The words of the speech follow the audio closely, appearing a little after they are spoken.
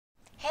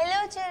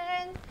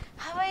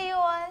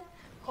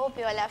Hope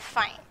you all are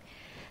fine.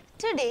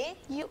 Today,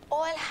 you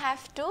all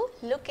have to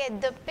look at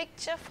the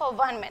picture for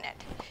 1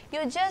 minute.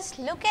 You just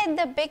look at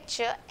the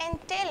picture and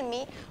tell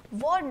me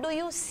what do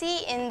you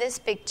see in this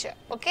picture,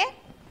 okay?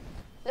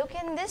 Look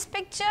in this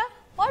picture.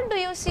 What do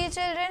you see,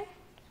 children?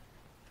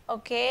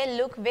 Okay,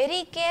 look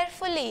very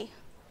carefully.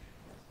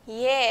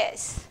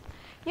 Yes.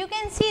 You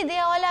can see they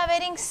all are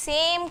wearing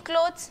same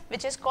clothes,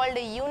 which is called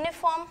a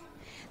uniform.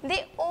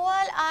 They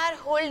all are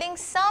holding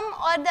some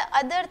or the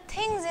other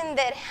things in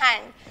their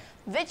hand,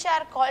 which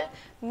are called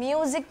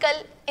musical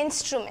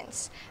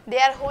instruments. They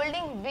are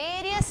holding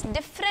various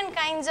different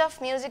kinds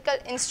of musical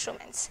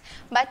instruments.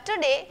 But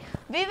today,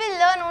 we will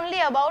learn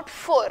only about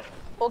 4,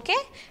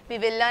 okay? We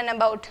will learn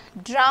about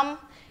drum,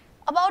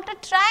 about a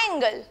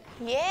triangle.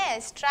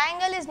 Yes,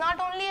 triangle is not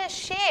only a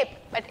shape,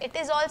 but it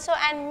is also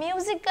a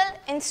musical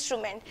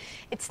instrument.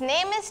 Its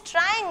name is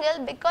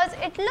triangle because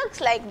it looks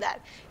like that.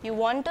 You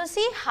want to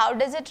see how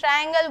does a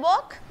triangle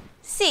work?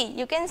 See,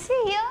 you can see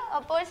here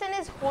a person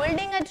is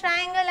holding a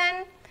triangle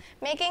and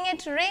making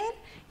it ring.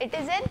 It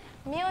is a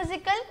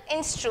musical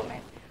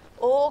instrument.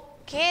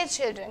 Okay,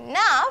 children.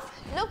 Now,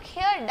 look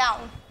here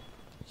down.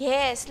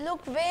 Yes,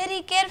 look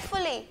very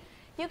carefully.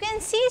 You can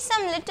see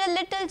some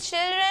little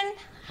children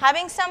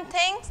having some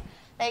things.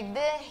 Like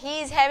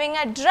he is having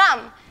a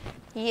drum.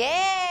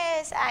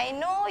 Yes, I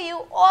know you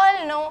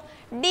all know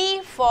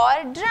D for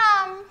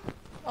drum.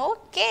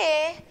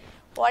 Okay,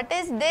 what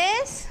is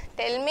this?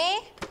 Tell me.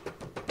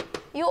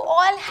 You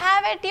all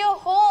have at your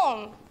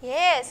home.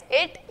 Yes,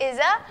 it is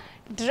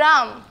a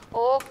drum.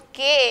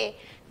 Okay.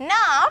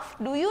 Now,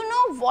 do you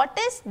know what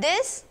is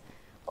this?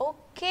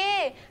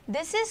 Okay,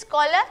 this is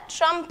called a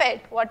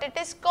trumpet. What it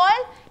is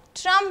called?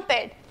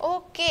 Trumpet.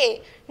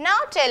 Okay. Now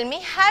tell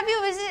me, have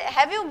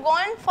you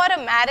gone for a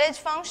marriage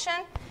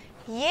function?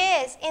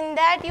 Yes, in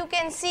that you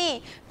can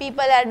see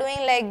people are doing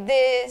like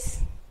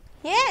this.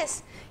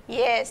 Yes,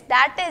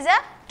 that is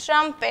a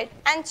trumpet.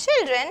 And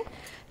children,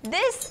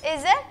 this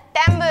is a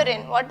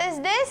tambourine. What is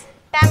this?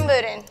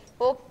 Tambourine.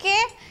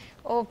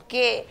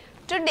 Okay.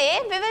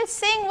 Today we will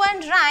sing one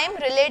rhyme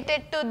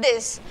related to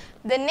this.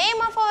 The name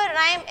of our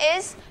rhyme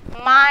is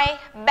My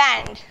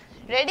Band.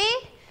 Ready?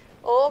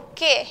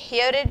 Okay,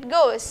 here it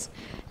goes.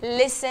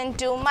 Listen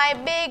to my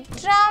big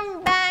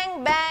drum,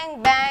 bang,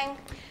 bang, bang.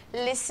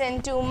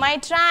 Listen to my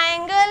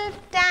triangle,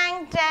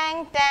 tang,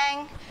 tang,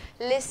 tang.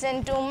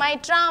 Listen to my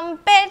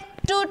trumpet,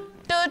 toot,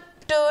 toot,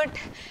 toot.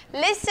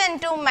 Listen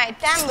to my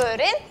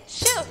tambourine,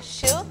 shoo,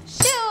 shoo,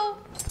 shoo.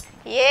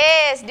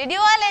 Yes, did you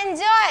all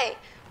enjoy?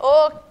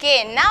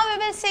 Okay, now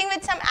we will sing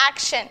with some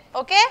action,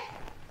 okay?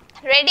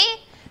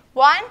 Ready?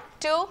 1,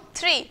 2,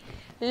 3.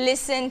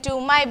 Listen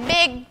to my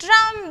big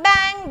drum,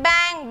 bang,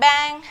 bang,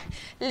 bang.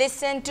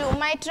 Listen to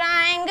my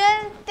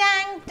triangle,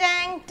 tang,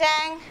 tang,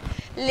 tang.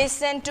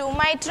 Listen to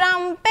my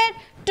trumpet,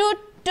 toot,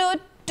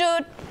 toot,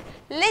 toot.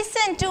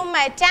 Listen to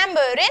my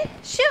tambourine,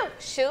 shoo,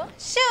 shoo,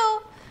 shoo.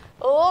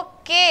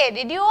 Okay,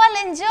 did you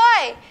all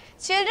enjoy?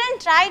 Children,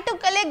 try to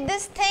collect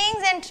these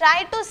things and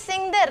try to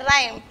sing the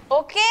rhyme,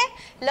 okay?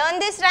 Learn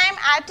this rhyme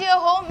at your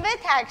home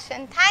with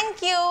action.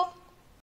 Thank you.